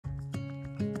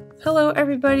Hello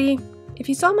everybody! If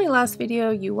you saw my last video,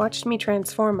 you watched me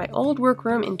transform my old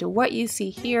workroom into what you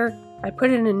see here. I put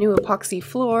in a new epoxy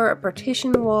floor, a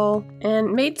partition wall,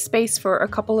 and made space for a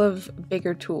couple of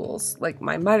bigger tools, like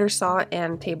my miter saw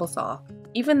and table saw.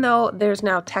 Even though there's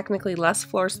now technically less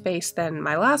floor space than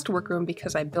my last workroom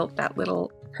because I built that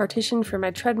little partition for my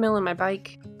treadmill and my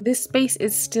bike, this space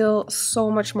is still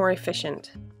so much more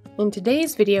efficient. In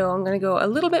today's video, I'm going to go a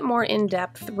little bit more in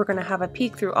depth. We're going to have a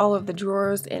peek through all of the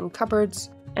drawers and cupboards,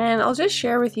 and I'll just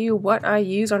share with you what I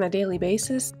use on a daily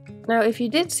basis. Now, if you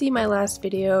did see my last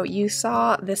video, you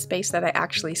saw the space that I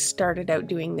actually started out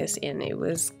doing this in. It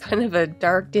was kind of a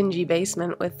dark, dingy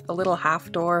basement with a little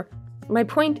half door. My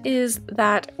point is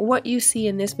that what you see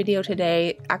in this video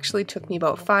today actually took me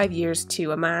about 5 years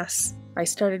to amass. I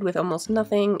started with almost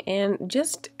nothing and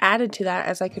just added to that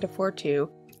as I could afford to.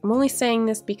 I'm only saying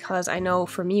this because I know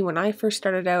for me, when I first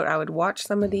started out, I would watch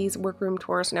some of these workroom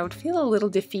tours and I would feel a little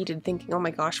defeated thinking, oh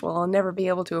my gosh, well, I'll never be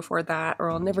able to afford that,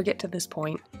 or I'll never get to this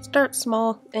point. Start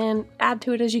small and add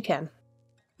to it as you can.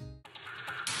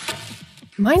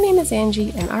 My name is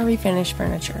Angie and I refinish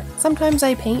furniture. Sometimes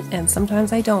I paint and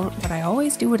sometimes I don't, but I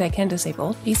always do what I can to save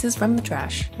old pieces from the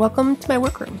trash. Welcome to my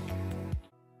workroom.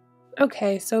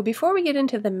 Okay, so before we get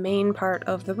into the main part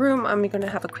of the room, I'm going to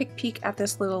have a quick peek at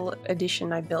this little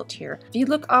addition I built here. If you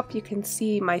look up, you can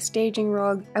see my staging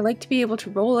rug. I like to be able to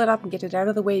roll it up and get it out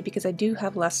of the way because I do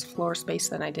have less floor space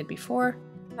than I did before.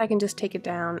 I can just take it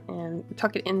down and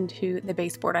tuck it into the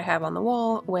baseboard I have on the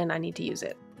wall when I need to use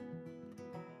it.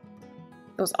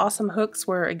 Those awesome hooks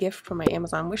were a gift from my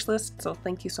Amazon wishlist, so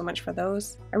thank you so much for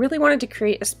those. I really wanted to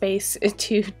create a space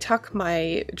to tuck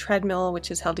my treadmill,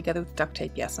 which is held together with duct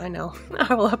tape. Yes, I know.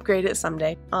 I will upgrade it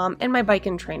someday. And my bike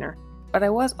and trainer. But I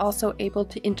was also able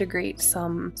to integrate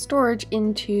some storage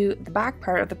into the back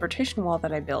part of the partition wall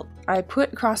that I built. I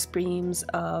put cross beams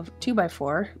of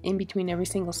 2x4 in between every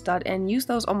single stud and used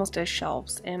those almost as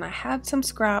shelves. And I had some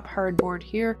scrap hardboard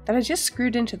here that I just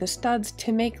screwed into the studs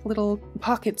to make little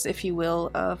pockets, if you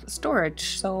will, of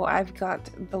storage. So I've got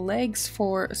the legs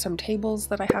for some tables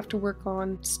that I have to work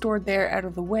on stored there out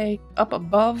of the way. Up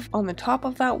above on the top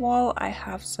of that wall, I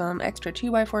have some extra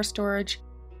 2x4 storage.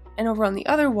 And over on the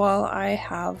other wall, I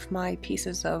have my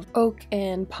pieces of oak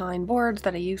and pine boards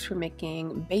that I use for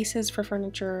making bases for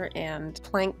furniture and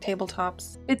plank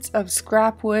tabletops. Bits of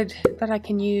scrap wood that I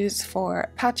can use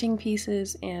for patching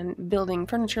pieces and building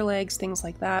furniture legs, things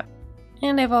like that.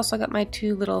 And I've also got my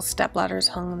two little step ladders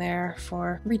hung there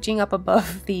for reaching up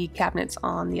above the cabinets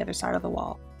on the other side of the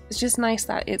wall. It's just nice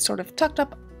that it's sort of tucked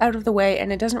up out of the way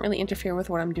and it doesn't really interfere with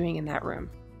what I'm doing in that room.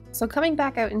 So coming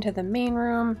back out into the main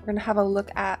room, we're going to have a look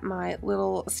at my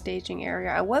little staging area.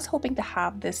 I was hoping to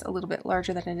have this a little bit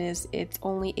larger than it is. It's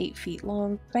only 8 feet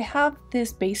long. But I have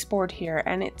this baseboard here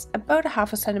and it's about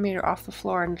 1/2 centimeter off the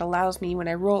floor, and it allows me, when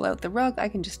I roll out the rug, I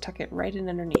can just tuck it right in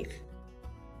underneath.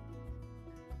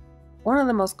 One of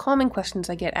the most common questions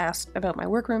I get asked about my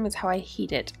workroom is how I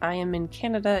heat it. I am in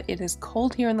Canada. It is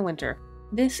cold here in the winter.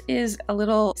 This is a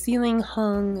little ceiling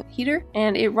hung heater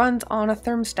and it runs on a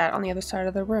thermostat on the other side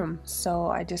of the room. So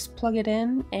I just plug it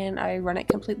in and I run it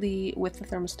completely with the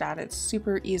thermostat. It's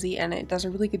super easy and it does a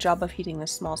really good job of heating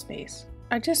this small space.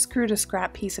 I just screwed a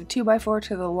scrap piece of 2x4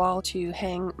 to the wall to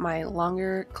hang my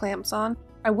longer clamps on.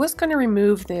 I was going to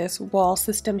remove this wall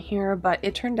system here, but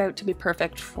it turned out to be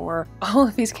perfect for all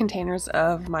of these containers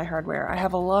of my hardware. I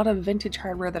have a lot of vintage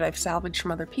hardware that I've salvaged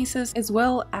from other pieces, as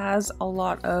well as a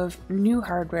lot of new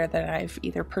hardware that I've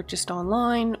either purchased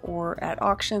online or at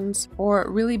auctions or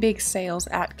really big sales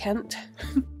at Kent.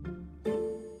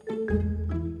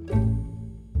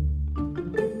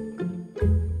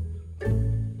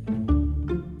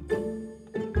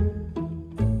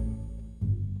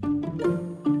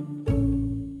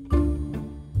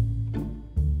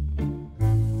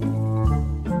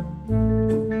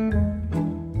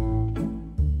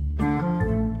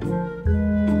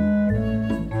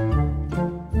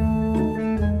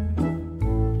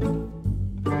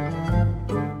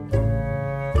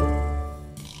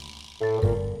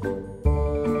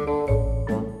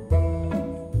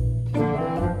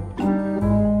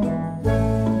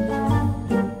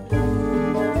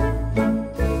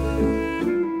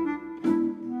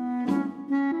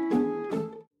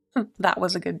 That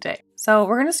was a good day. So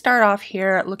we're going to start off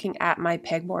here looking at my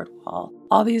pegboard wall.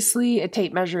 Obviously, a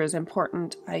tape measure is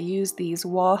important. I use these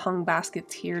wall hung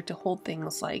baskets here to hold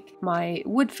things like my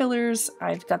wood fillers.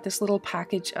 I've got this little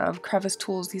package of crevice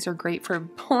tools. These are great for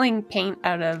pulling paint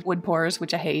out of wood pours,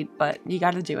 which I hate, but you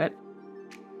got to do it.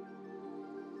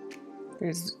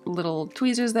 There's little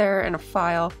tweezers there and a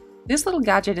file. This little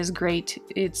gadget is great.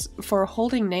 It's for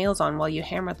holding nails on while you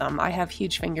hammer them. I have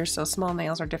huge fingers, so small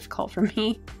nails are difficult for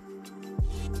me.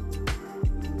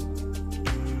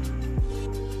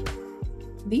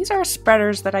 These are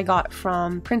spreaders that I got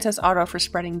from Princess Auto for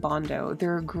spreading Bondo.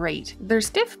 They're great. They're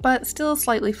stiff, but still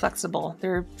slightly flexible.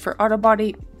 They're for auto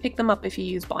body. Pick them up if you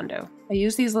use Bondo. I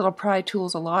use these little pry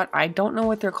tools a lot. I don't know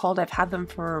what they're called. I've had them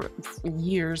for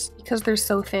years. Because they're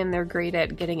so thin, they're great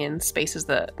at getting in spaces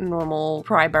that normal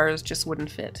pry bars just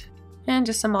wouldn't fit. And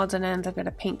just some odds and ends. I've got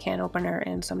a paint can opener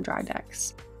and some dry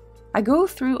decks. I go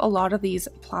through a lot of these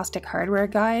plastic hardware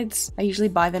guides. I usually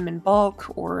buy them in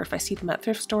bulk, or if I see them at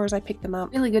thrift stores, I pick them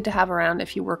up. Really good to have around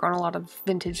if you work on a lot of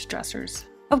vintage dressers.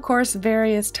 Of course,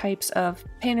 various types of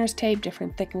painter's tape,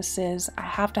 different thicknesses. I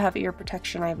have to have ear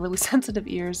protection. I have really sensitive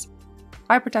ears,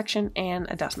 eye protection, and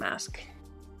a dust mask.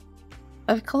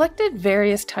 I've collected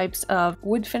various types of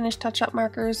wood finish touch-up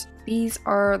markers. These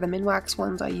are the Minwax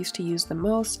ones I used to use the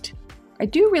most. I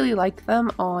do really like them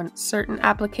on certain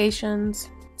applications.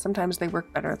 Sometimes they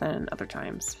work better than other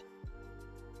times.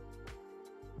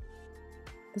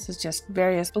 This is just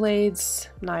various blades,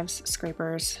 knives,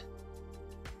 scrapers.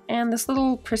 And this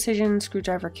little precision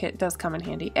screwdriver kit does come in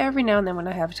handy every now and then when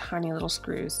I have tiny little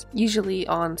screws, usually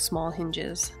on small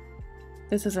hinges.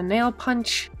 This is a nail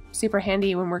punch, super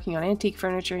handy when working on antique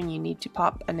furniture and you need to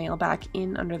pop a nail back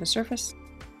in under the surface.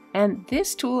 And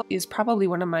this tool is probably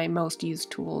one of my most used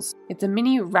tools. It's a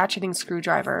mini ratcheting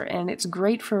screwdriver, and it's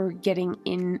great for getting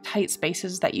in tight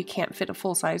spaces that you can't fit a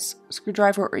full-size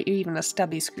screwdriver or even a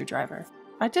stubby screwdriver.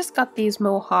 I just got these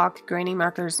Mohawk graining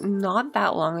markers not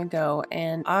that long ago,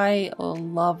 and I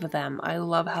love them. I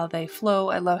love how they flow.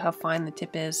 I love how fine the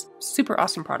tip is. Super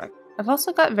awesome product. I've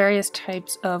also got various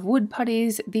types of wood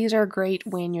putties. These are great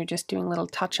when you're just doing little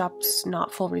touch-ups,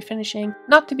 not full refinishing.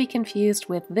 Not to be confused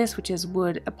with this, which is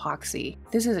wood epoxy.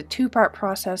 This is a two-part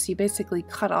process. You basically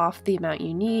cut off the amount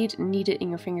you need, knead it in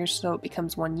your fingers so it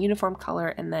becomes one uniform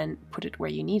color, and then put it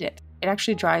where you need it. It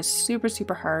actually dries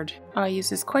super hard. I use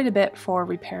this quite a bit for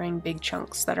repairing big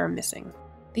chunks that are missing.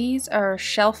 These are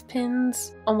shelf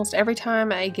pins. Almost every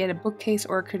time I get a bookcase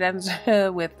or a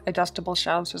credenza with adjustable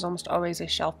shelves, there's almost always a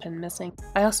shelf pin missing.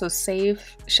 I also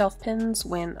save shelf pins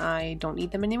when I don't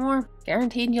need them anymore.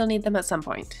 Guaranteed you'll need them at some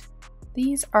point.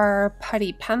 These are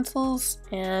putty pencils,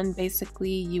 and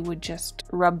basically you would just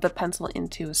rub the pencil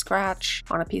into a scratch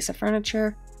on a piece of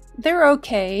furniture. They're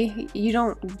okay. You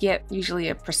don't get usually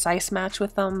a precise match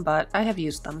with them, but I have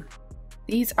used them.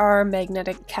 These are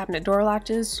magnetic cabinet door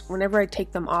latches. Whenever I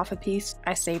take them off a piece,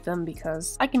 I save them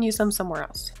because I can use them somewhere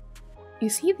else. You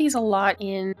see these a lot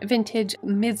in vintage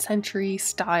mid-century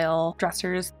style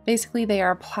dressers. Basically, they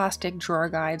are plastic drawer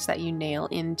guides that you nail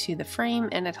into the frame,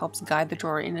 and it helps guide the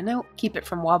drawer in and out, keep it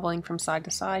from wobbling from side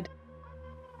to side.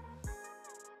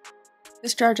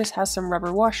 This jar just has some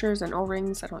rubber washers and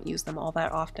O-rings. I don't use them all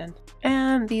that often.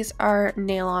 And these are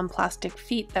nail-on plastic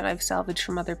feet that I've salvaged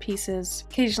from other pieces.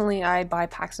 Occasionally I buy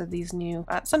packs of these new.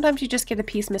 Sometimes you just get a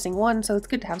piece missing one, so it's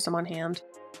good to have some on hand.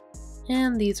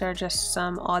 And these are just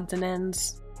some odds and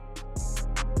ends.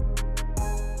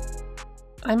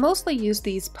 I mostly use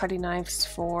these putty knives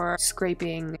for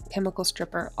scraping chemical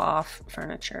stripper off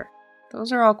furniture.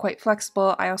 Those are all quite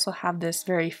flexible. I also have this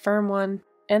very firm one.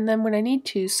 And then when I need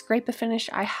to scrape a finish,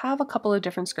 I have a couple of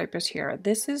different scrapers here.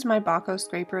 This is my Baco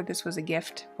scraper. This was a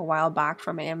gift a while back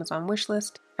from my Amazon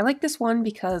wishlist. I like this one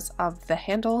because of the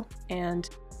handle, and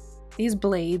these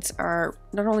blades are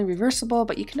not only reversible,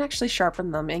 but you can actually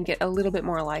sharpen them and get a little bit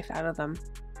more life out of them.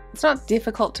 It's not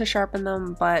difficult to sharpen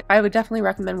them, but I would definitely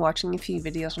recommend watching a few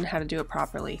videos on how to do it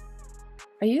properly.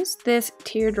 I use this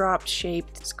teardrop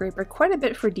shaped scraper quite a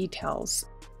bit for details.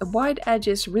 The wide edge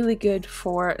is really good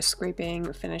for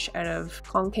scraping finish out of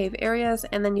concave areas,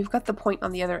 and then you've got the point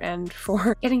on the other end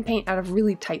for getting paint out of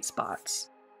really tight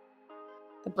spots.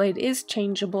 The blade is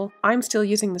changeable. I'm still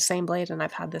using the same blade, and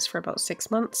I've had this for about 6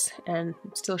 months, and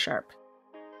it's still sharp.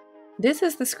 This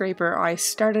is the scraper I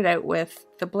started out with.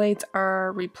 The blades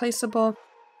are replaceable.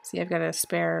 See, I've got a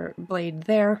spare blade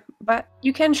there, but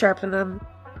you can sharpen them.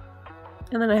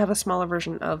 And then I have a smaller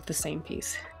version of the same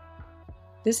piece.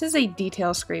 This is a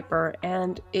detail scraper,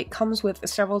 and it comes with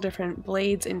several different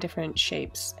blades in different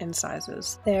shapes and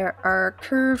sizes. There are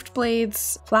curved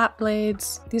blades, flat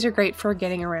blades. These are great for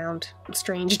getting around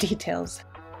strange details.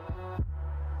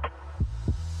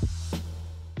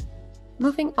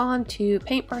 Moving on to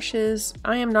paintbrushes.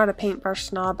 I am not a paintbrush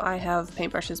snob. I have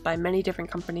paintbrushes by many different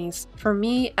companies. For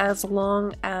me, as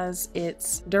long as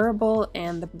it's durable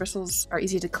and the bristles are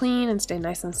easy to clean and stay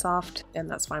nice and soft, then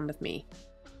that's fine with me.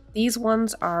 These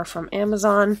ones are from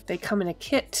Amazon. They come in a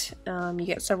kit. You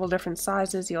get several different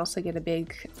sizes. You also get a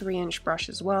big 3-inch brush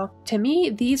as well. To me,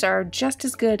 these are just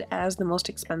as good as the most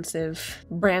expensive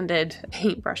branded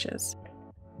paint brushes.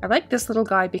 I like this little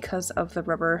guy because of the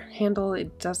rubber handle.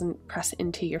 It doesn't press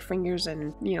into your fingers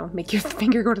and, you know, make your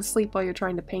finger go to sleep while you're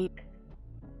trying to paint.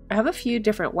 I have a few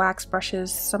different wax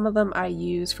brushes. Some of them I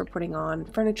use for putting on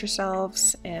furniture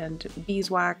shelves and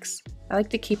beeswax. I like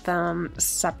to keep them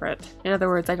separate. In other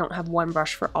words, I don't have one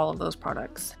brush for all of those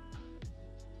products.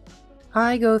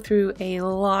 I go through a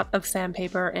lot of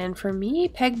sandpaper, and for me,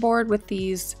 pegboard with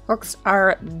these hooks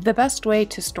are the best way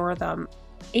to store them.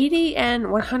 80 and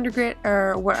 100 grit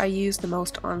are what I use the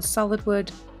most on solid wood.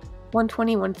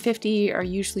 120, 150 are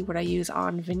usually what I use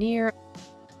on veneer.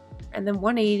 And then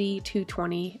 180,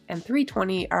 220, and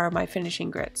 320 are my finishing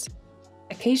grits.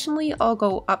 Occasionally I'll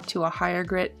go up to a higher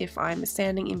grit if I'm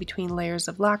sanding in between layers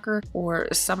of lacquer or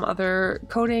some other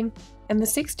coating. And the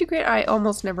 60 grit I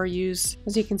almost never use.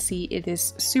 As you can see, it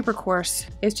is super coarse.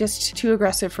 It's just too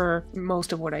aggressive for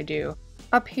most of what I do.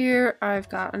 Up here I've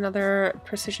got another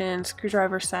precision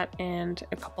screwdriver set and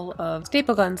a couple of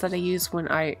staple guns that I use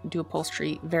when I do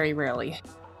upholstery very rarely.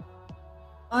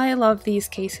 I love these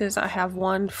cases. I have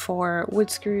one for wood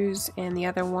screws and the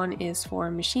other one is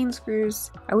for machine screws.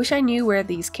 I wish I knew where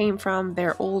these came from.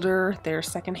 They're older, they're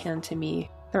secondhand to me.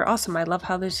 They're awesome. I love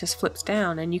how this just flips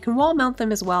down, and you can wall mount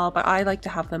them as well, but I like to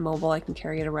have them mobile. I can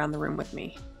carry it around the room with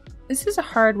me. This is a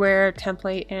hardware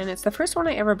template and it's the first one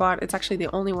I ever bought. It's actually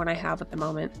the only one I have at the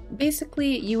moment.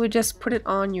 Basically, you would just put it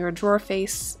on your drawer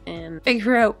face and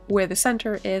figure out where the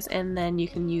center is, and then you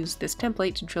can use this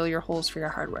template to drill your holes for your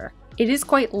hardware. It is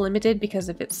quite limited because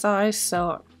of its size,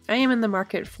 so I am in the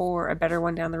market for a better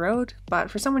one down the road, but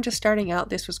for someone just starting out,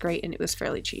 this was great and it was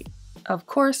fairly cheap. Of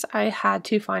course, I had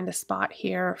to find a spot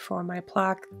here for my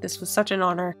plaque. This was such an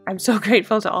honor. I'm so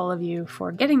grateful to all of you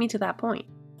for getting me to that point.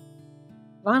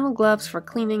 Vinyl gloves for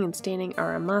cleaning and staining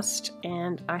are a must,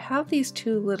 and I have these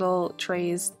two little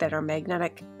trays that are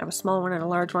magnetic. I have a small one and a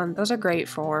large one. Those are great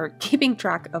for keeping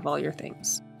track of all your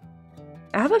things.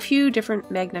 I have a few different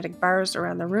magnetic bars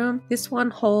around the room. This one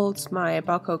holds my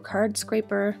Balco card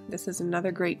scraper. This is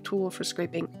another great tool for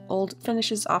scraping old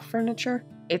finishes off furniture.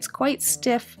 It's quite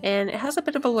stiff and it has a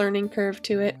bit of a learning curve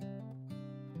to it.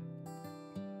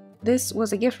 This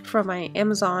was a gift from my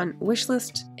Amazon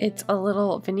wishlist. It's a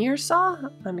little veneer saw.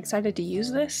 I'm excited to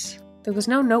use this. There was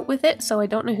no note with it, so I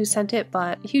don't know who sent it,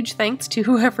 but huge thanks to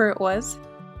whoever it was.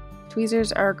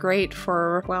 Tweezers are great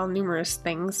for, well, numerous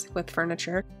things with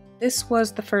furniture. This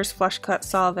was the first flush cut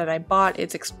saw that I bought.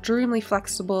 It's extremely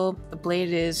flexible. The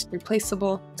blade is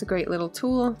replaceable. It's a great little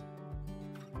tool.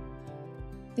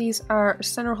 These are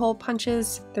center hole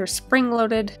punches. They're spring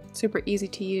loaded, super easy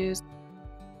to use.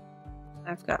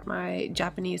 I've got my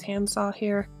Japanese handsaw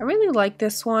here. I really like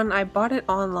this one. I bought it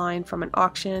online from an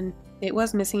auction. It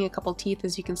was missing a couple teeth,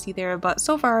 as you can see there, but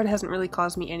so far it hasn't really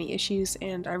caused me any issues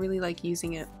and I really like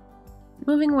using it.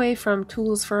 Moving away from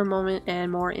tools for a moment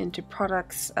and more into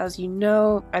products, as you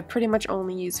know, I pretty much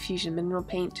only use Fusion Mineral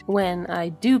Paint when I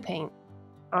do paint.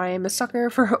 I am a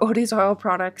sucker for Odie's Oil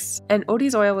products, and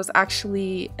Odie's Oil was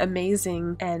actually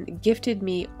amazing and gifted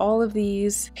me all of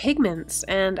these pigments,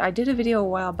 and I did a video a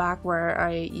while back where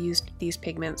I used these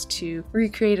pigments to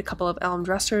recreate a couple of elm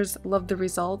dressers. Loved the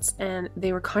results, and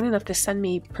they were kind enough to send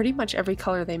me pretty much every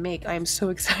color they make. I am so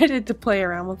excited to play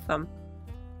around with them.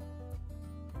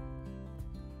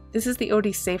 This is the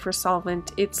Odie Safer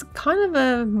Solvent. It's kind of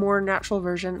a more natural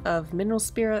version of mineral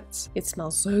spirits. It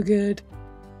smells so good.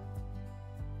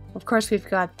 Of course, we've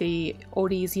got the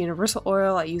Odie's Universal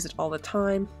Oil. I use it all the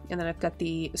time. And then I've got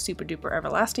the Super Duper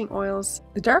Everlasting Oils.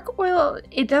 The dark oil,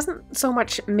 it doesn't so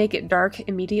much make it dark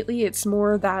immediately. It's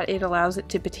more that it allows it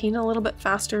to patina a little bit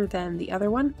faster than the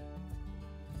other one.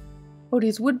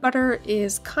 Odie's Wood Butter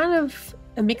is kind of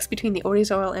a mix between the Odie's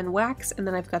Oil and wax. And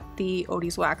then I've got the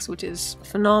Odie's Wax, which is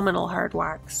phenomenal hard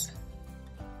wax.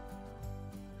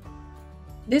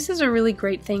 This is a really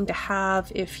great thing to have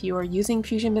if you are using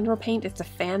Fusion Mineral Paint. It's a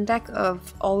fan deck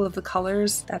of all of the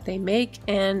colors that they make,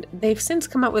 and they've since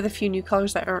come out with a few new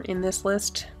colors that aren't in this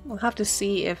list. We'll have to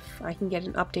see if I can get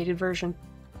an updated version.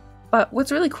 But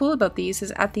what's really cool about these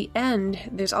is at the end,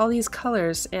 there's all these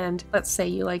colors, and let's say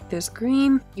you like this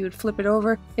green, you would flip it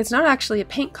over. It's not actually a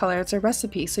paint color, it's a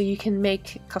recipe, so you can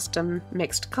make custom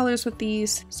mixed colors with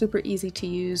these. Super easy to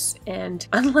use, and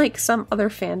unlike some other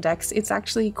fan decks, it's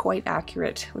actually quite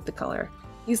accurate with the color.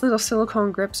 These little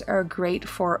silicone grips are great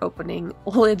for opening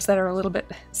lids that are a little bit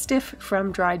stiff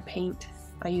from dried paint.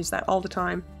 I use that all the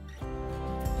time.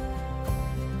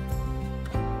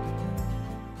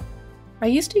 I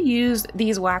used to use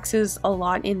these waxes a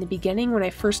lot in the beginning. When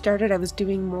I first started, I was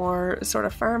doing more sort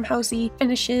of farmhousey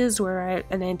finishes where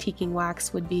an antiquing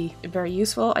wax would be very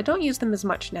useful. I don't use them as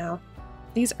much now.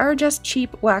 These are just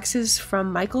cheap waxes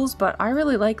from Michael's, but I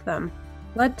really like them.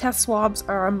 Lead test swabs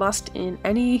are a must in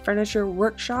any furniture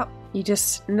workshop. You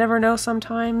just never know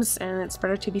sometimes, and it's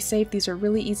better to be safe. These are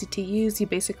really easy to use. You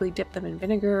basically dip them in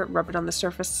vinegar, rub it on the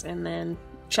surface, and then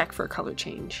check for a color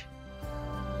change.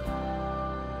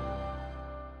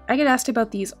 I get asked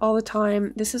about these all the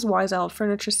time. This is Wise Owl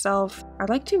Furniture Self. I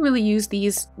like to really use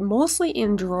these mostly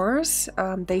in drawers.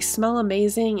 They smell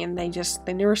amazing and they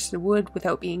nourish the wood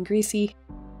without being greasy.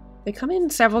 They come in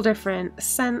several different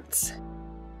scents,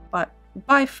 but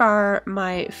by far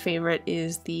my favorite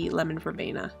is the lemon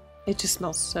verbena. It just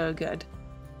smells so good.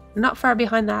 Not far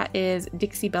behind that is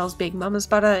Dixie Belle's Big Mama's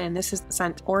Butter, and this is the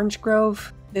scent Orange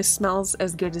Grove. This smells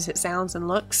as good as it sounds and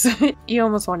looks. You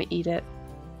almost want to eat it.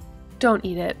 Don't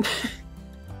eat it.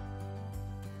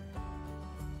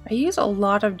 I use a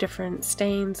lot of different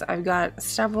stains. I've got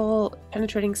several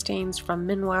penetrating stains from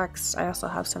Minwax. I also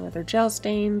have some other gel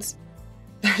stains.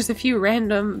 There's a few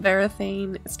random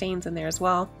Varathane stains in there as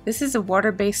well. This is a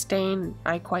water-based stain.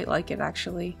 I quite like it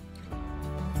actually.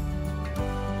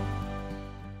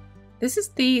 This is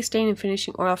the stain and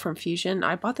finishing oil from Fusion.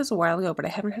 I bought this a while ago, but I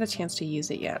haven't had a chance to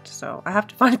use it yet, so I have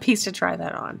to find a piece to try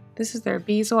that on. This is their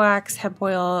beeswax hemp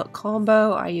oil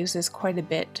combo. I use this quite a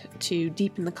bit to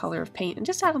deepen the color of paint and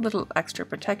just add a little extra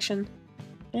protection.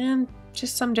 And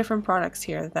just some different products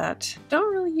here that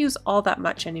don't really use all that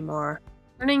much anymore.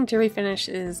 Learning to refinish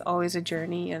is always a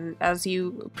journey, and as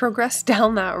you progress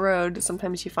down that road,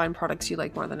 sometimes you find products you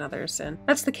like more than others, and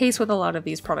that's the case with a lot of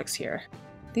these products here.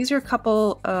 These are a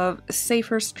couple of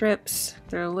safer strips.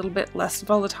 They're a little bit less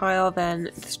volatile than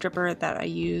the stripper that I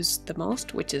use the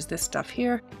most, which is this stuff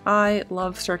here. I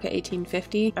love Circa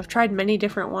 1850. I've tried many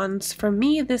different ones. For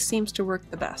me, this seems to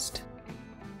work the best.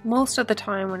 Most of the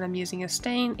time when I'm using a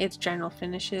stain, it's general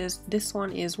finishes. This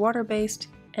one is water-based,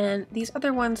 and these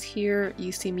other ones here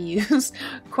you see me use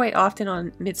quite often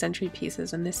on mid-century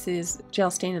pieces, and this is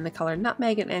gel stain in the color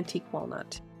Nutmeg and Antique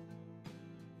Walnut.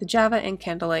 The Java and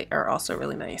Candlelight are also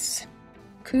really nice.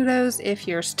 Kudos if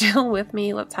you're still with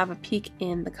me. Let's have a peek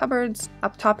in the cupboards.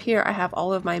 Up top here I have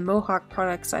all of my Mohawk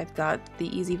products. I've got the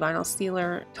Easy Vinyl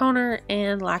Sealer toner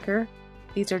and lacquer.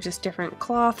 These are just different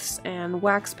cloths and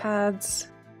wax pads.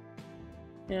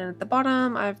 And at the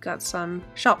bottom I've got some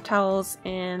shop towels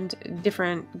and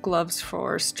different gloves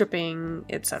for stripping,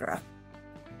 etc.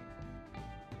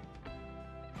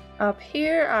 Up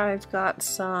here I've got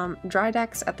some dry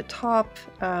decks at the top,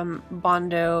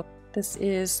 Bondo. This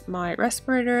is my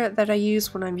respirator that I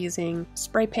use when I'm using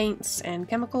spray paints and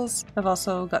chemicals. I've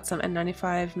also got some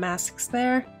N95 masks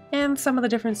there, and some of the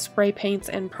different spray paints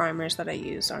and primers that I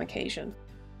use on occasion.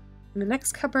 In the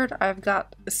next cupboard I've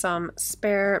got some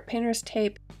spare painter's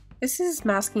tape. This is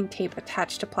masking tape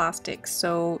attached to plastic,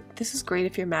 so this is great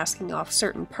if you're masking off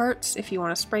certain parts if you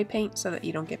want to spray paint so that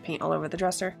you don't get paint all over the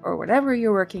dresser or whatever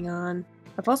you're working on.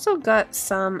 I've also got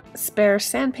some spare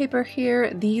sandpaper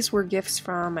here. These were gifts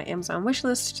from my Amazon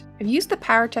wishlist. I've used the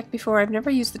PowerTech before. I've never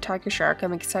used the Tiger Shark.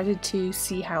 I'm excited to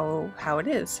see how it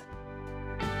is.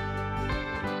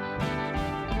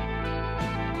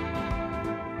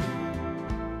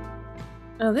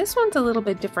 Now this one's a little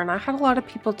bit different. I had a lot of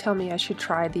people tell me I should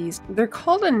try these. They're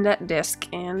called a net disc,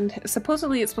 and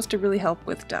supposedly it's supposed to really help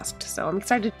with dust, so I'm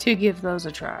excited to give those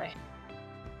a try.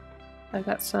 I've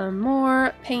got some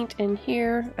more paint in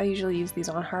here. I usually use these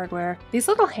on hardware. These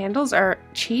little handles are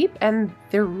cheap and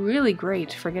they're really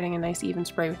great for getting a nice even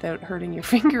spray without hurting your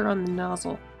finger on the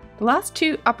nozzle. The last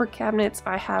two upper cabinets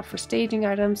I have for staging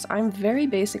items. I'm very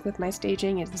basic with my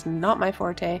staging. It is not my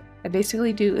forte. I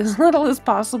basically do as little as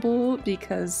possible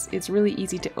because it's really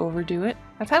easy to overdo it.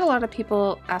 I've had a lot of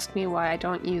people ask me why I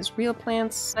don't use real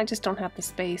plants. I just don't have the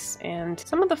space, and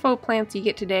some of the faux plants you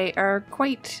get today are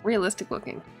quite realistic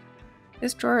looking.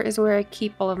 This drawer is where I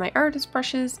keep all of my artist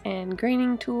brushes and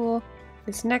graining tool.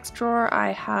 This next drawer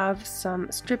I have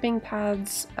some stripping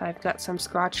pads. I've got some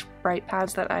Scotch-Brite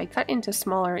pads that I cut into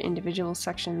smaller individual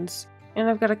sections. And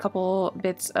I've got a couple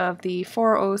bits of the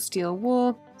 4.0 steel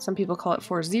wool. Some people call it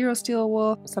 4.0 steel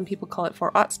wool. Some people call it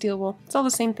 4.0 steel wool. It's all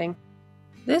the same thing.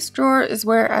 This drawer is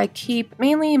where I keep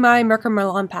mainly my Merkur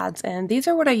Marlon pads, and these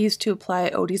are what I use to apply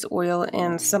Odie's oil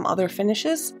and some other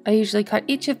finishes. I usually cut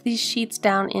each of these sheets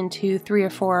down into 3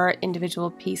 or 4 individual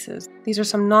pieces. These are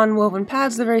some non-woven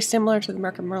pads. They're very similar to the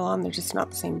Merkur Marlon, they're just not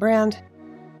the same brand.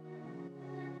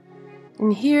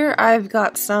 And here I've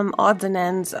got some odds and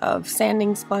ends of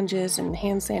sanding sponges and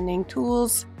hand sanding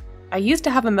tools. I used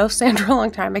to have a mouse sander a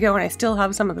long time ago and I still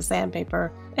have some of the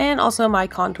sandpaper, and also my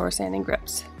contour sanding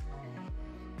grips.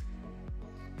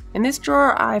 In this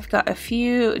drawer I've got a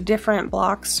few different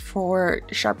blocks for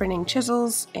sharpening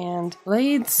chisels and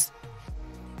blades.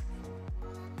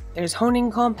 There's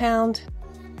honing compound,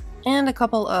 and a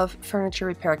couple of furniture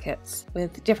repair kits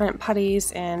with different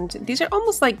putties, and these are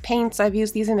almost like paints. I've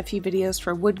used these in a few videos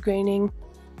for wood graining.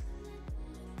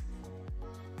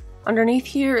 Underneath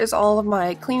here is all of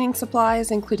my cleaning supplies,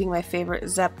 including my favorite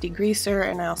Zep degreaser,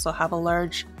 and I also have a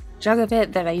large jug of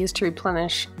it that I use to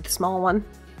replenish the small one.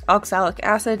 Oxalic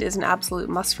acid is an absolute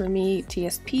must for me.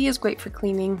 TSP is great for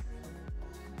cleaning.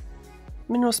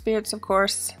 Mineral spirits, of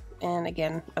course, and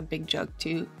again, a big jug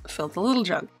to fill the little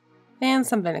jug. And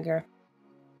some vinegar.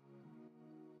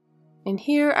 In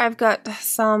here I've got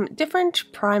some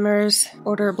different primers,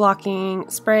 odor blocking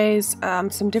sprays,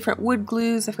 some different wood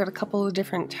glues. I've got a couple of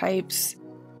different types.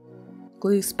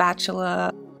 Glue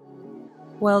spatula,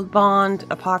 weld bond,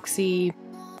 epoxy,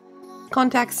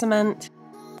 contact cement,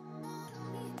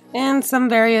 and some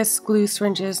various glue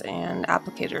syringes and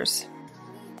applicators.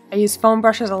 I use foam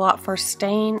brushes a lot for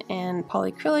stain and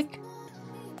polyacrylic.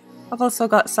 I've also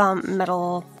got some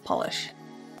metal polish.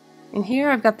 In here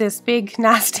I've got this big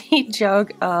nasty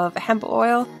jug of hemp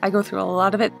oil. I go through a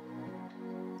lot of it.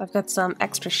 I've got some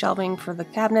extra shelving for the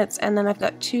cabinets, and then I've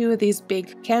got two of these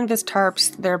big canvas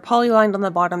tarps. They're poly-lined on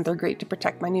the bottom. They're great to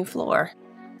protect my new floor.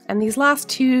 And these last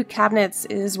two cabinets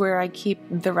is where I keep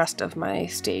the rest of my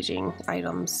staging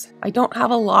items. I don't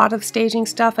have a lot of staging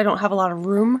stuff. I don't have a lot of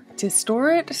room to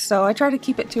store it, so I try to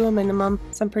keep it to a minimum.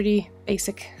 Some pretty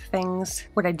basic things.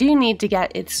 What I do need to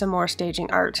get is some more staging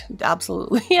art.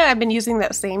 Absolutely. Yeah, I've been using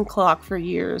that same clock for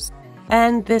years.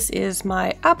 And this is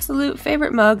my absolute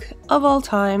favorite mug of all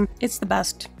time. It's the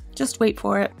best. Just wait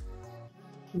for it.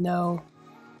 No.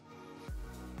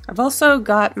 I've also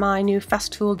got my new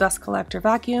Festool dust collector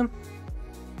vacuum,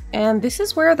 and this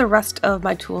is where the rest of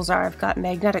my tools are. I've got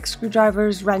magnetic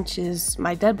screwdrivers, wrenches,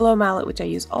 my dead blow mallet, which I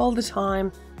use all the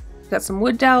time. I've got some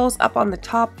wood dowels up on the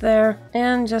top there,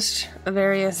 and just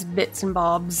various bits and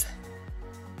bobs.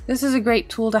 This is a great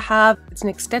tool to have. It's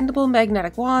an extendable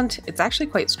magnetic wand. It's actually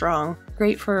quite strong.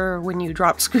 Great for when you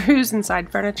drop screws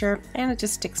inside furniture, and it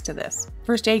just sticks to this.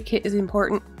 First aid kit is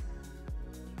important,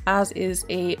 as is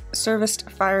a serviced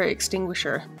fire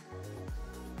extinguisher.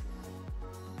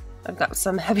 I've got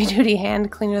some heavy-duty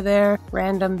hand cleaner there,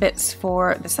 random bits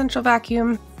for the central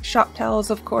vacuum, shop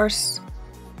towels of course.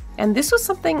 And this was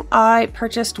something I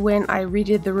purchased when I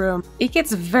redid the room. It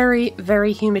gets very,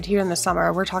 very humid here in the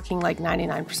summer. We're talking like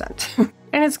 99%.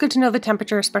 And it's good to know the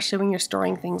temperature, especially when you're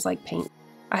storing things like paint.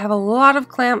 I have a lot of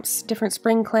clamps, different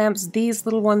spring clamps. These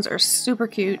little ones are super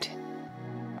cute.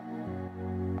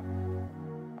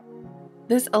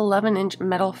 This 11-inch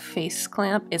metal face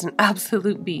clamp is an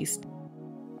absolute beast.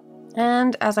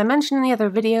 And as I mentioned in the other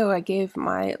video, I gave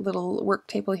my little work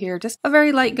table here just a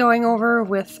very light going over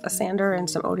with a sander and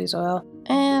some Odie's oil,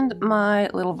 and my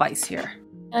little vise here.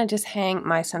 And I just hang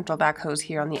my central vac hose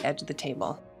here on the edge of the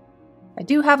table. I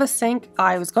do have a sink.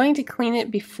 I was going to clean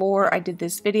it before I did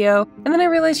this video, and then I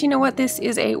realized, you know what, this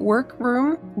is a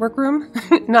workroom,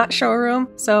 not showroom.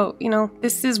 So, you know,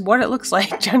 this is what it looks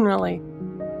like generally.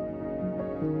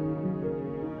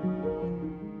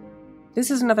 This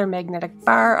is another magnetic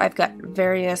bar. I've got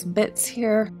various bits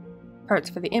here, parts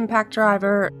for the impact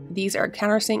driver. These are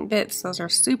countersink bits. Those are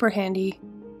super handy.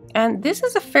 And this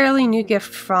is a fairly new gift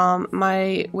from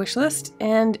my wish list.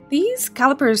 And these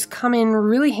calipers come in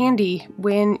really handy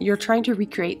when you're trying to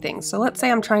recreate things. So let's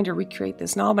say I'm trying to recreate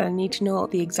this knob and I need to know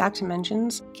the exact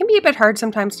dimensions. It can be a bit hard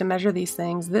sometimes to measure these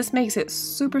things. This makes it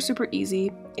super, super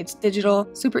easy. It's digital,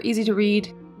 super easy to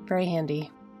read, very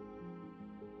handy.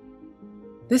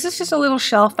 This is just a little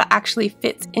shelf that actually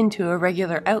fits into a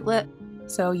regular outlet.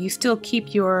 So you still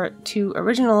keep your two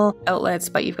original outlets,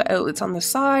 but you've got outlets on the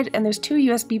side, and there's two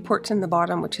USB ports in the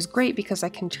bottom, which is great because I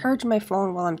can charge my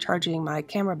phone while I'm charging my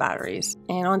camera batteries.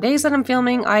 And on days that I'm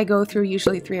filming, I go through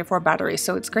usually 3 or 4 batteries,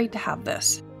 so it's great to have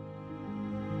this.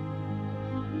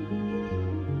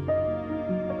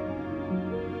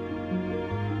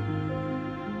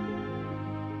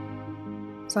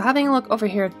 So having a look over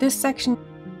here at this section,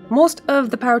 most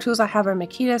of the power tools I have are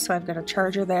Makita, so I've got a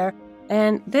charger there.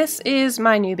 And this is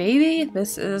my new baby.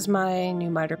 This is my new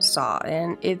miter saw,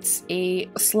 and it's a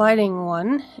sliding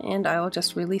one, and I will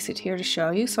just release it here to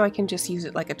show you. So I can just use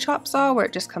it like a chop saw where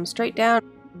it just comes straight down,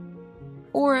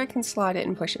 or I can slide it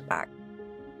and push it back.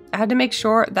 I had to make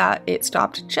sure that it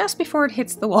stopped just before it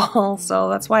hits the wall, so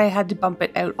that's why I had to bump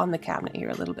it out on the cabinet here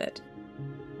a little bit.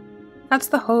 That's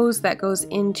the hose that goes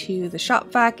into the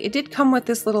shop vac. It did come with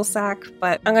this little sack,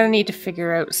 but I'm gonna need to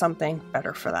figure out something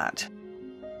better for that.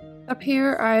 Up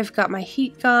here, I've got my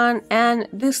heat gun and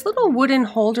this little wooden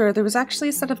holder. There was actually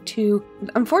a set of two.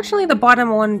 Unfortunately, the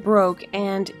bottom one broke,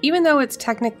 and even though it's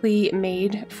technically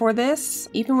made for this,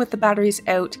 even with the batteries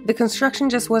out, the construction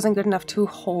just wasn't good enough to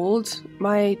hold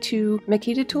my two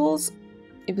Makita tools.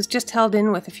 It was just held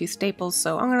in with a few staples,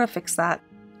 so I'm gonna fix that.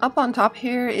 Up on top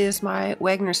here is my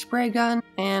Wagner spray gun,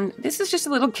 and this is just a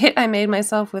little kit I made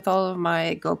myself with all of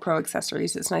my GoPro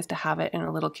accessories. It's nice to have it in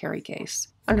a little carry case.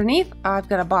 Underneath, I've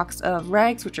got a box of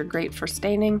rags, which are great for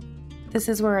staining. This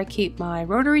is where I keep my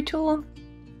rotary tool,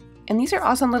 and these are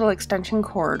awesome little extension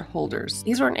cord holders.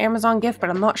 These were an Amazon gift,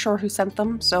 but I'm not sure who sent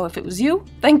them, so if it was you,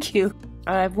 thank you.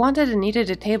 I've wanted and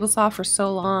needed a table saw for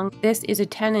so long. This is a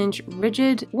 10-inch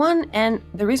rigid one, and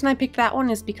the reason I picked that one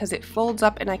is because it folds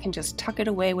up and I can just tuck it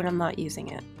away when I'm not using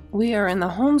it. We are in the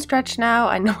home stretch now.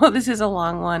 I know this is a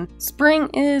long one. Spring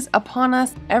is upon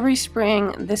us. Every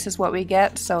spring, this is what we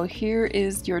get. So here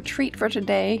is your treat for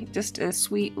today. Just a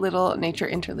sweet little nature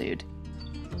interlude.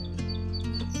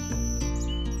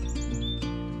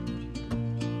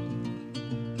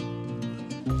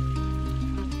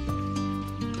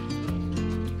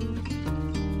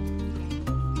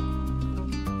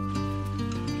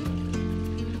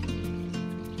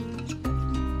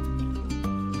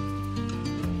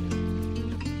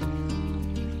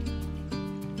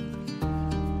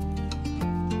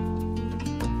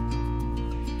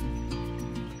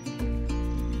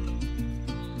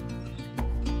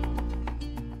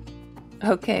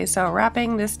 Okay, so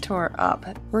wrapping this tour up,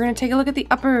 we're going to take a look at the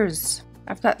uppers.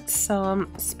 I've got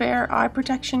some spare eye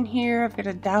protection here. I've got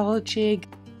a dowel jig.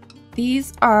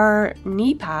 These are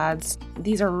knee pads.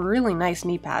 These are really nice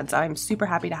knee pads. I'm super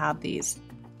happy to have these.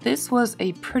 This was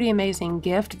a pretty amazing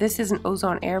gift. This is an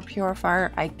ozone air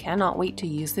purifier. I cannot wait to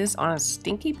use this on a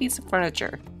stinky piece of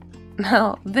furniture.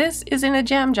 Now, this is in a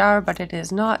jam jar, but it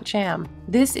is not jam.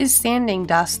 This is sanding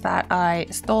dust that I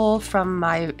stole from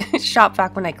my shop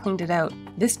vac when I cleaned it out.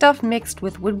 This stuff mixed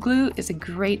with wood glue is a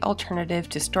great alternative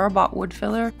to store-bought wood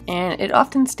filler, and it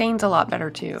often stains a lot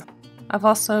better too. I've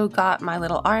also got my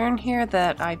little iron here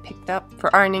that I picked up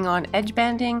for ironing on edge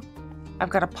banding. I've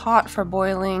got a pot for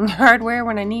boiling hardware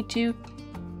when I need to.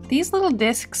 These little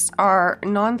discs are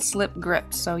non-slip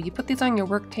grips, so you put these on your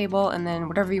work table and then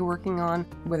whatever you're working on,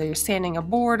 whether you're sanding a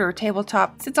board or a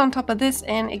tabletop, sits on top of this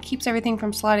and it keeps everything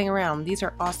from sliding around. These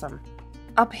are awesome.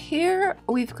 Up here,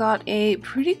 we've got a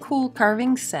pretty cool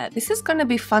carving set. This is going to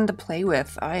be fun to play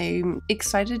with. I'm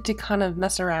excited to kind of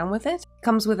mess around with it. It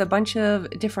comes with a bunch of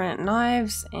different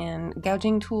knives and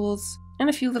gouging tools and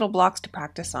a few little blocks to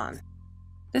practice on.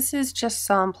 This is just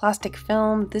some plastic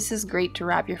film. This is great to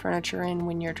wrap your furniture in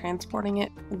when you're transporting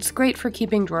it. It's great for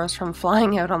keeping drawers from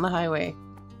flying out on the highway.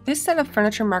 This set of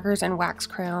furniture markers and wax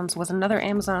crayons was another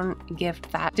Amazon gift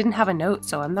that didn't have a note,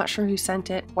 so I'm not sure who sent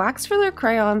it. Wax filler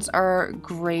crayons are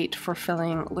great for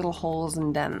filling little holes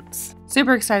and dents.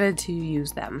 Super excited to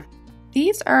use them.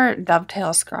 These are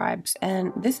dovetail scribes,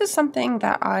 and this is something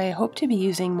that I hope to be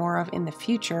using more of in the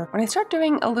future when I start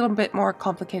doing a little bit more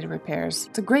complicated repairs.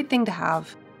 It's a great thing to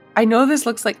have. I know this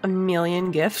looks like a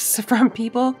million gifts from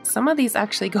people. Some of these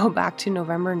actually go back to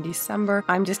November and December.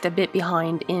 I'm just a bit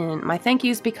behind in my thank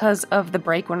yous because of the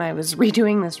break when I was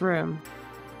redoing this room.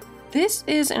 This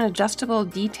is an adjustable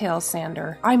detail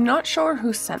sander. I'm not sure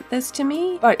who sent this to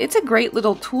me, but it's a great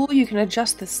little tool. You can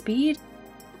adjust the speed.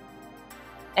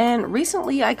 And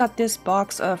recently I got this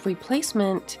box of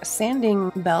replacement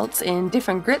sanding belts in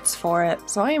different grits for it,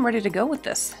 so I am ready to go with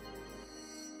this.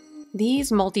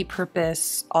 These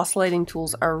multi-purpose oscillating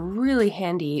tools are really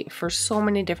handy for so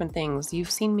many different things. You've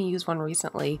seen me use one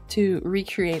recently to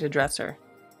recreate a dresser.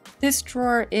 This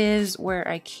drawer is where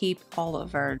I keep all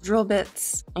of our drill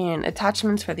bits and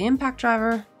attachments for the impact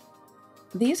driver.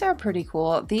 These are pretty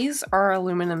cool. These are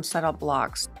aluminum setup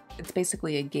blocks. It's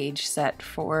basically a gauge set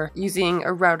for using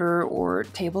a router or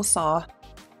table saw.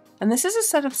 And this is a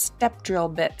set of step drill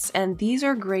bits, and these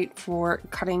are great for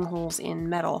cutting holes in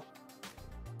metal.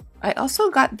 I also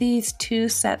got these two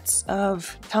sets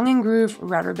of tongue and groove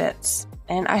router bits,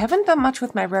 and I haven't done much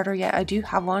with my router yet. I do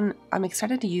have one. I'm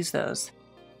excited to use those.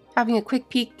 Having a quick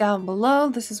peek down below,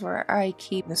 this is where I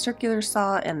keep the circular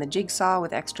saw and the jigsaw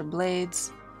with extra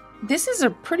blades. This is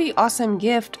a pretty awesome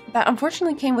gift that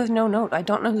unfortunately came with no note. I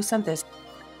don't know who sent this.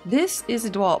 This is a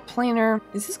DeWalt planer.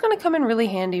 This is going to come in really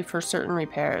handy for certain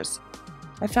repairs.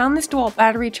 I found this DeWalt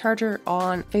battery charger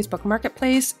on Facebook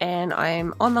Marketplace, and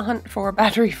I'm on the hunt for a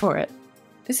battery for it.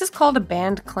 This is called a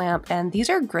band clamp, and these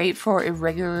are great for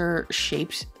irregular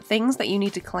shaped things that you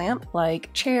need to clamp, like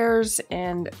chairs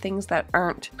and things that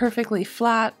aren't perfectly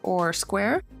flat or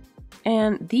square.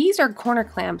 And these are corner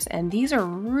clamps, and these are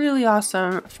really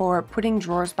awesome for putting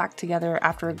drawers back together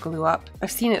after a glue up.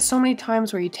 I've seen it so many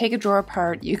times where you take a drawer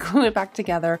apart, you glue it back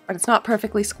together, but it's not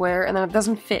perfectly square and then it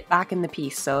doesn't fit back in the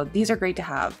piece, so these are great to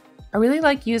have. I really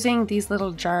like using these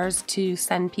little jars to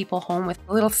send people home with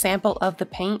a little sample of the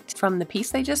paint from the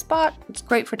piece they just bought. It's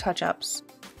great for touch-ups.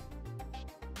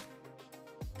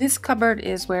 This cupboard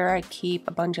is where I keep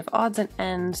a bunch of odds and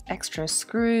ends, extra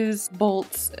screws,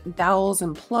 bolts, dowels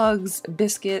and plugs,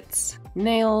 biscuits,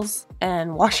 nails,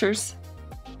 and washers.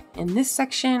 In this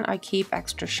section, I keep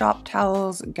extra shop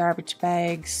towels, garbage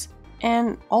bags,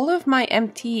 and all of my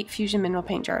empty Fusion mineral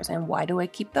paint jars. And why do I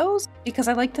keep those? Because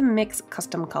I like to mix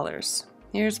custom colors.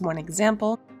 Here's one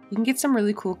example. You can get some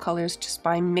really cool colors just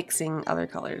by mixing other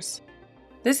colors.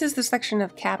 This is the section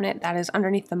of cabinet that is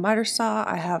underneath the miter saw.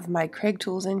 I have my Craig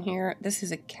tools in here. This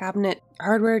is a cabinet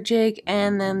hardware jig,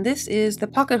 and then this is the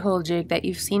pocket hole jig that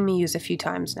you've seen me use a few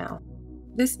times now.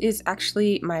 This is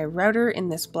actually my router in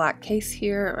this black case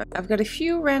here. I've got a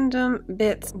few random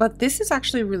bits, but this is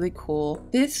actually really cool.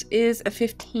 This is a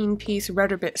 15-piece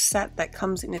router bit set that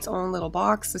comes in its own little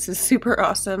box. This is super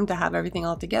awesome to have everything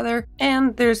all together,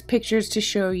 and there's pictures to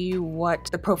show you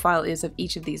what the profile is of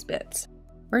each of these bits.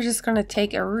 We're just going to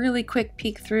take a really quick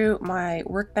peek through my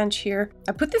workbench here.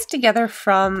 I put this together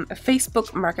from a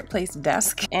Facebook Marketplace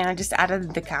desk, and I just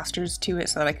added the casters to it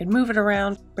so that I could move it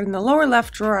around. But in the lower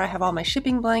left drawer, I have all my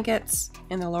shipping blankets.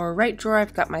 In the lower right drawer,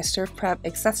 I've got my SurfPrep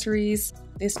accessories.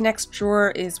 This next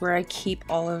drawer is where I keep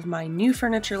all of my new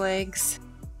furniture legs.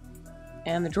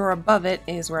 And the drawer above it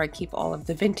is where I keep all of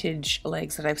the vintage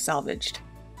legs that I've salvaged.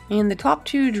 In the top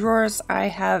two drawers, I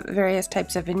have various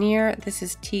types of veneer. This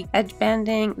is teak edge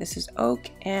banding, this is oak,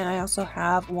 and I also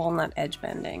have walnut edge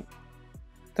banding.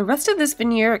 The rest of this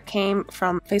veneer came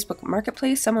from Facebook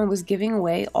Marketplace. Someone was giving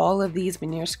away all of these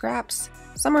veneer scraps.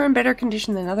 Some are in better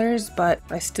condition than others, but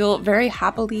I still very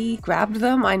happily grabbed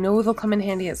them. I know they'll come in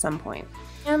handy at some point.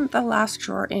 And the last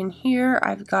drawer in here,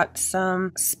 I've got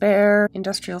some spare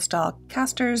industrial style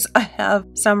casters. I have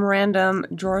some random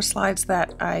drawer slides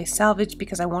that I salvaged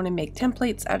because I want to make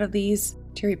templates out of these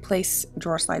to replace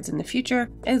drawer slides in the future,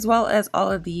 as well as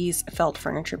all of these felt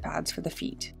furniture pads for the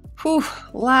feet. Whew,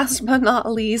 last but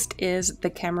not least is the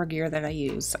camera gear that I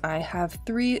use. I have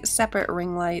 3 separate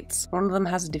ring lights. One of them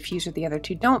has a diffuser, the other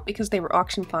 2 don't because they were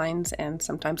auction finds, and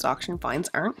sometimes auction finds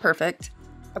aren't perfect,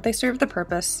 but they serve the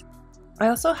purpose. I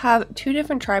also have 2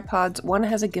 different tripods, one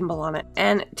has a gimbal on it,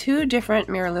 and 2 different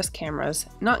mirrorless cameras,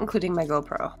 not including my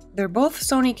GoPro. They're both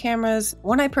Sony cameras,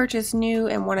 one I purchased new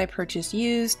and one I purchased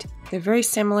used. They're very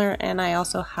similar, and I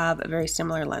also have very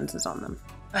similar lenses on them.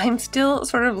 I'm still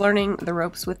sort of learning the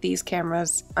ropes with these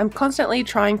cameras. I'm constantly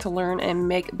trying to learn and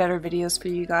make better videos for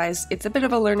you guys. It's a bit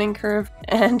of a learning curve,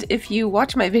 and if you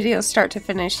watch my videos start to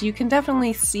finish, you can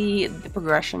definitely see the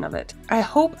progression of it. I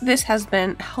hope this has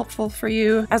been helpful for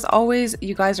you. As always,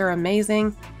 you guys are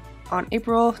amazing. On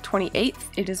April 28th,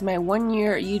 it is my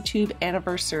 1-year YouTube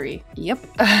anniversary. Yep,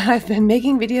 I've been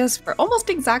making videos for almost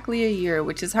exactly a year,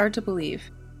 which is hard to believe.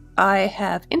 I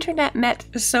have internet met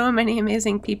so many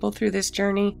amazing people through this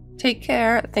journey. Take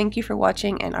care, thank you for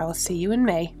watching, and I will see you in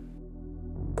May.